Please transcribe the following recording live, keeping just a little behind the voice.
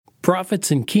Prophets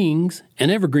and Kings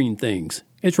and Evergreen Things.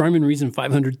 It's Rhyme and Reason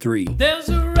 503. There's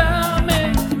a rhyme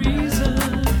and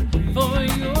reason for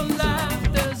your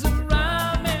life. There's a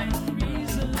rhyme and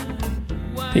reason.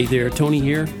 Hey there, Tony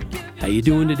here. How you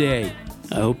doing today?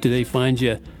 I hope today finds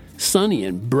you sunny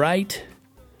and bright.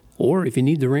 Or if you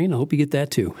need the rain, I hope you get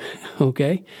that too.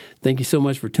 Okay? Thank you so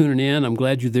much for tuning in. I'm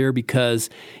glad you're there because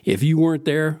if you weren't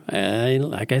there,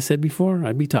 like I said before,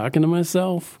 I'd be talking to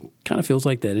myself. Kind of feels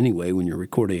like that anyway when you're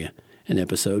recording an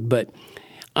episode. But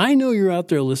I know you're out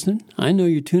there listening. I know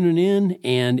you're tuning in,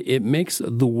 and it makes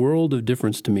the world of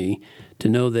difference to me to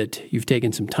know that you've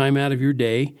taken some time out of your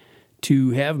day to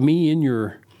have me in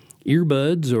your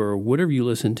earbuds or whatever you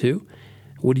listen to.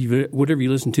 Whatever you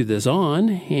listen to this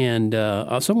on, and so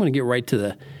I'm going to get right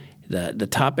to the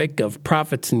topic of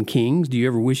prophets and kings. Do you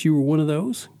ever wish you were one of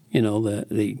those? You know,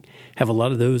 they have a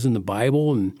lot of those in the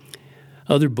Bible and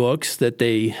other books that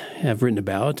they have written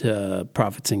about,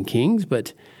 prophets and kings.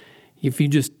 But if you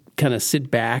just kind of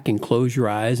sit back and close your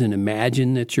eyes and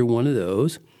imagine that you're one of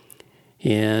those,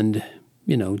 and,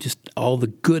 you know, just all the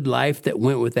good life that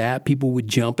went with that, people would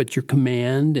jump at your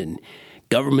command, and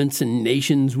governments and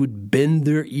nations would bend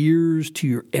their ears to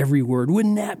your every word.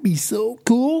 Wouldn't that be so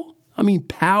cool? I mean,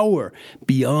 power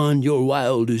beyond your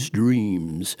wildest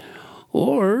dreams.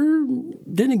 Or,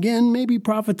 then again, maybe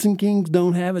prophets and kings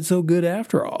don't have it so good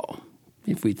after all.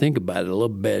 If we think about it a little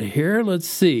bit here, let's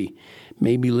see.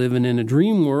 Maybe living in a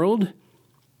dream world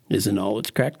isn't all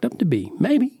it's cracked up to be.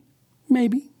 Maybe,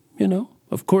 you know.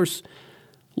 Of course,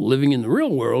 living in the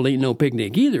real world ain't no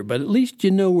picnic either, but at least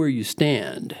you know where you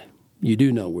stand. You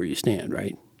do know where you stand,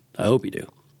 right? I hope you do.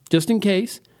 Just in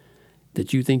case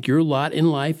that you think your lot in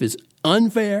life is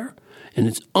unfair and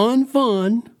it's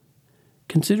unfun,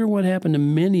 consider what happened to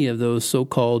many of those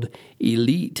so-called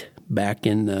elite back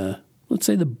in, let's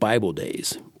say, the Bible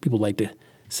days. People like to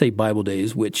say Bible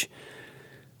days, which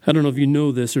I don't know if you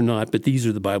know this or not, but these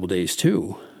are the Bible days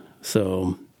too.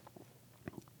 So,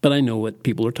 but I know what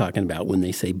people are talking about when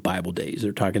they say Bible days.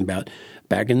 They're talking about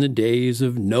back in the days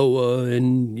of Noah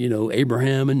and, you know,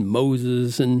 Abraham and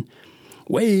Moses and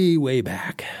way, way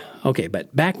back. Okay,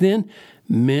 but back then,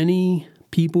 many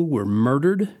people were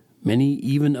murdered, many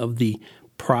even of the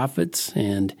prophets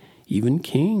and even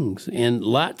kings, and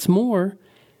lots more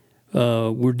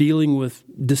were dealing with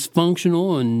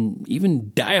dysfunctional and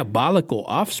even diabolical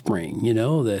offspring. You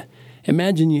know,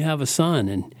 imagine you have a son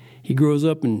and he grows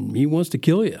up and he wants to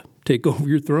kill you, take over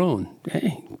your throne.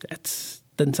 Hey,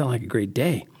 doesn't sound like a great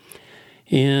day.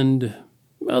 And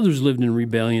others lived in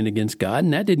rebellion against God,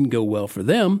 and that didn't go well for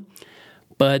them.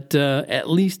 But at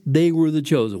least they were the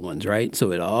chosen ones, right?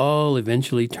 So it all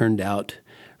eventually turned out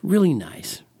really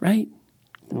nice, right?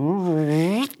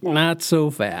 Not so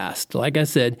fast. Like I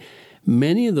said,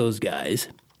 many of those guys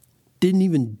didn't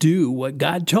even do what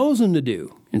God chose them to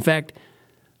do. In fact,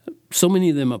 so many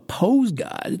of them opposed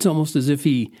God. It's almost as if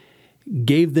he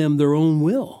gave them their own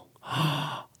will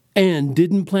and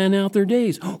didn't plan out their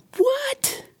days.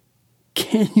 What?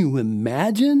 Can you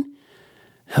imagine?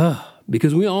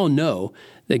 Because we all know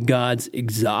that God's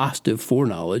exhaustive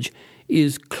foreknowledge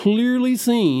is clearly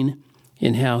seen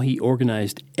in how he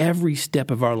organized every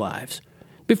step of our lives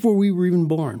before we were even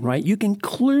born, right? You can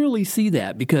clearly see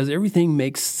that because everything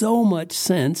makes so much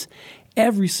sense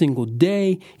every single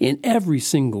day, in every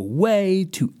single way,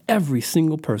 to every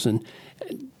single person.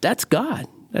 That's God.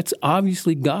 That's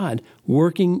obviously God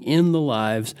working in the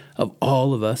lives of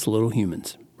all of us little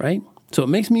humans, right? So it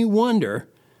makes me wonder,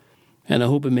 and I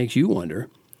hope it makes you wonder,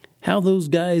 how those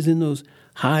guys in those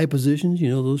high positions, you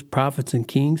know, those prophets and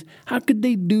kings, how could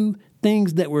they do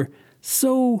things that were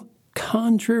so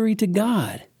contrary to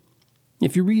God?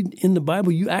 If you read in the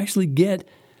Bible, you actually get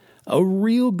a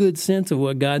real good sense of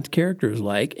what God's character is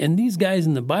like. And these guys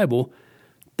in the Bible,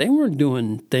 they weren't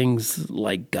doing things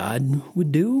like God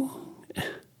would do.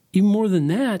 Even more than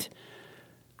that,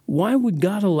 why would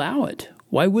God allow it?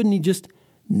 Why wouldn't he just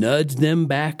nudge them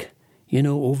back, you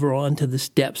know, over onto the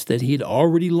steps that he had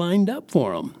already lined up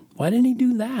for them? Why didn't he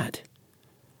do that?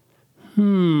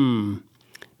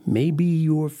 Maybe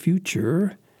your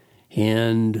future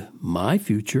and my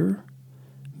future,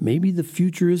 maybe the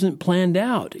future isn't planned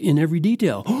out in every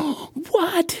detail.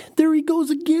 What? There he goes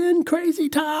again, crazy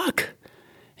talk.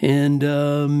 And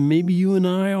maybe you and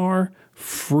I are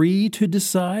free to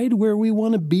decide where we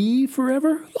want to be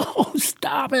forever? Oh,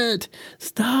 stop it.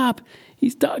 Stop.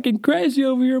 He's talking crazy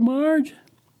over here, Marge.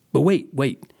 But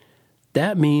wait.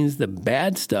 That means the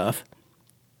bad stuff,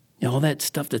 all that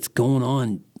stuff that's going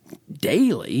on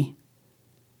daily,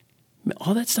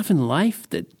 all that stuff in life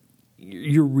that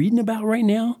you're reading about right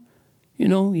now, you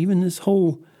know, even this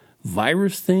whole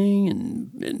virus thing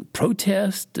and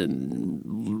protest and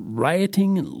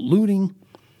rioting and looting.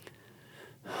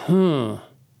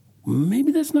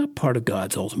 Maybe that's not part of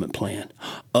God's ultimate plan.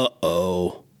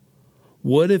 Uh-oh.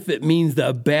 What if it means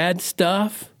the bad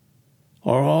stuff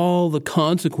are all the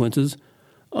consequences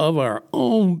of our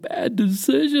own bad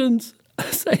decisions?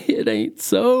 Say it ain't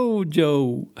so,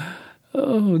 Joe.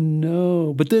 Oh,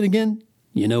 no. But then again,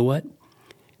 you know what?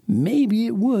 Maybe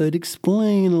it would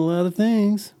explain a lot of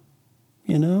things.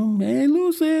 You know, hey,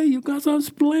 Lucy, you got some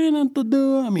explaining to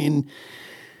do. I mean,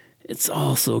 it's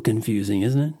all so confusing,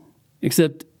 isn't it?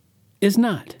 Except it's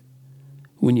not.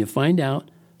 When you find out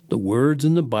the words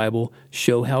in the Bible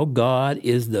show how God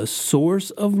is the source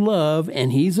of love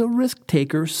and he's a risk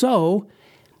taker, so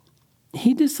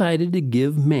he decided to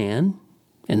give man,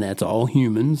 and that's all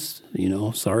humans, you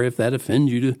know, sorry if that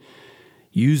offends you to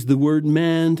use the word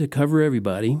man to cover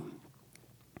everybody,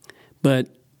 but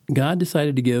God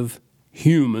decided to give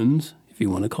humans, if you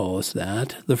want to call us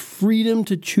that, the freedom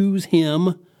to choose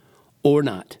him or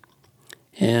not.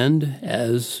 And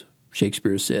as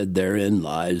Shakespeare said, therein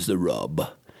lies the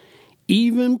rub.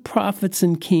 Even prophets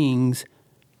and kings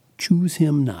choose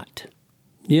him not.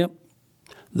 Yep,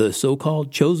 the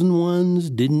so-called chosen ones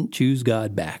didn't choose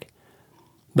God back.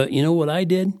 But you know what I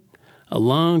did? A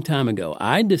long time ago,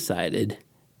 I decided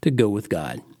to go with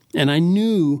God. And I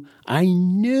knew I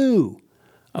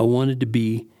wanted to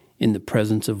be in the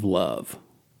presence of love.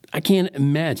 I can't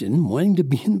imagine wanting to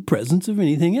be in the presence of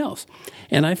anything else.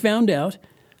 And I found out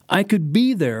I could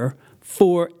be there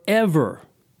forever.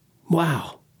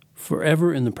 Wow,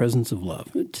 forever in the presence of love.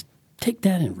 Just take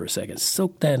that in for a second.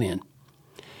 Soak that in.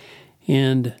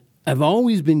 And I've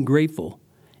always been grateful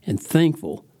and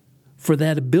thankful for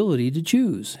that ability to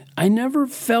choose. I never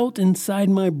felt inside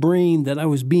my brain that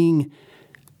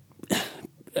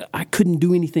I couldn't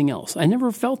do anything else. I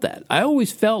never felt that. I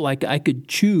always felt like I could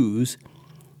choose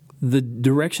the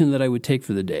direction that I would take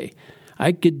for the day.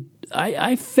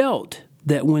 I felt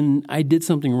that when I did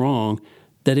something wrong,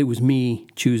 that it was me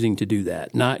choosing to do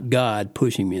that, not God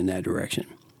pushing me in that direction.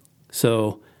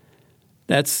 So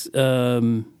that's,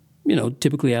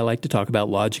 typically I like to talk about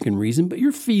logic and reason, but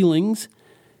your feelings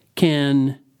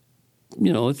can,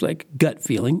 it's like gut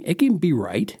feeling. It can be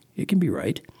right. It can be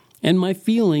right. And my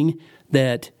feeling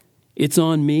that it's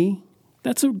on me,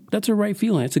 that's a right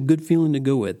feeling. It's a good feeling to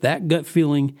go with. That gut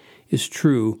feeling is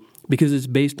true because it's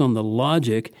based on the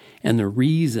logic and the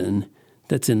reason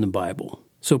that's in the Bible.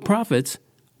 So prophets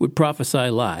would prophesy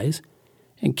lies,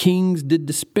 and kings did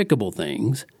despicable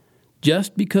things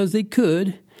just because they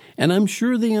could, and I'm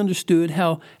sure they understood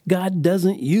how God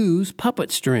doesn't use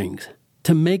puppet strings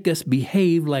to make us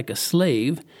behave like a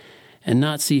slave and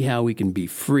not see how we can be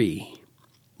free.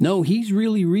 No, he's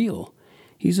really real.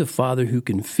 He's a father who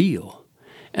can feel,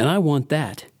 and I want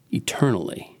that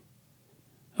eternally.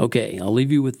 Okay, I'll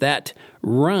leave you with that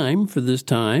rhyme for this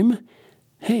time.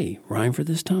 Hey, rhyme for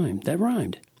this time. That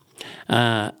rhymed.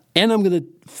 And I'm going to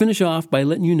finish off by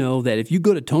letting you know that if you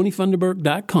go to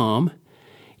TonyFunderburk.com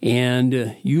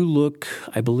and you look,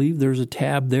 I believe there's a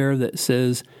tab there that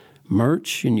says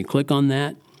merch, and you click on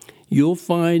that, you'll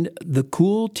find the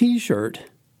cool t-shirt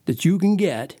that you can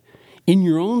get in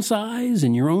your own size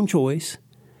and your own choice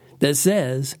that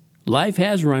says, life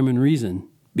has rhyme and reason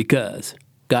because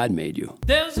God made you.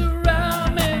 There's a